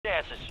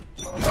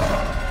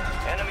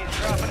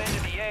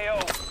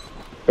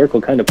circle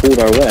kind of pulled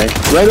our way.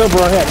 Right over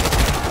our head.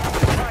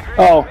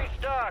 Oh.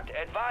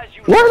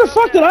 Where the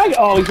fuck did I go?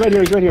 Oh, he's right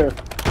here, he's right here.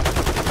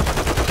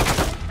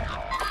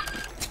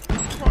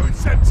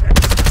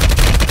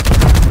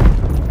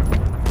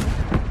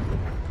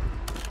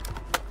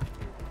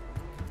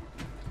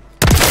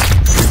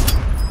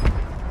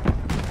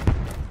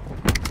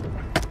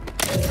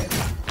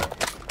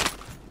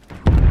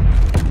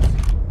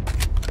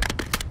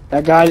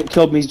 That guy that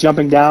killed me is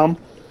jumping down.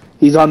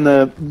 He's on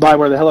the by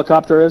where the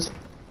helicopter is.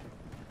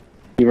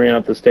 He ran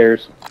up the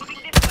stairs.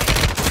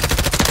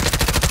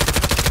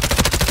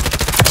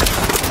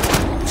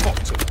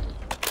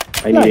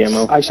 I need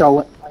ammo. I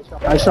shall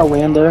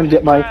land there and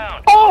get my.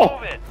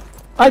 Oh!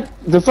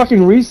 The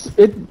fucking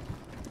it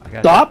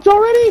stopped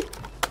already?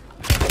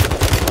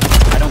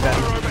 I don't got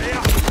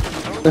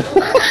it.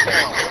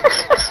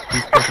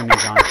 He's pushing me,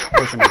 John.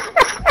 Pushing me.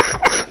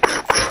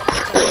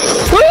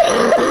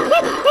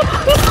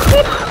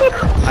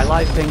 I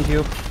live pinged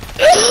you.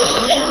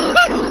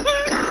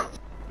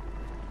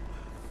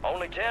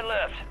 Only 10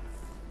 left.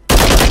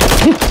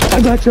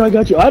 I got you, I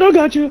got you. I don't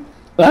got you.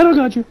 I don't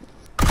got you.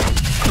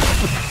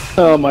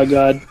 Oh my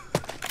god.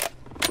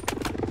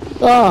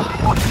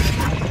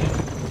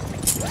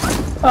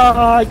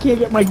 I can't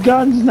get my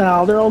guns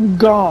now. They're all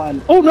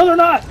gone. Oh, no, they're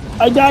not.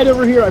 I died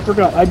over here. I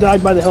forgot. I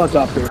died by the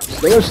helicopter.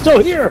 They are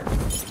still here.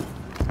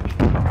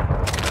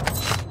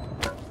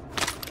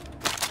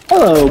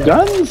 Hello,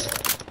 guns.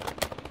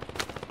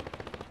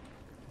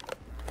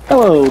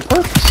 Hello,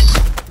 perks.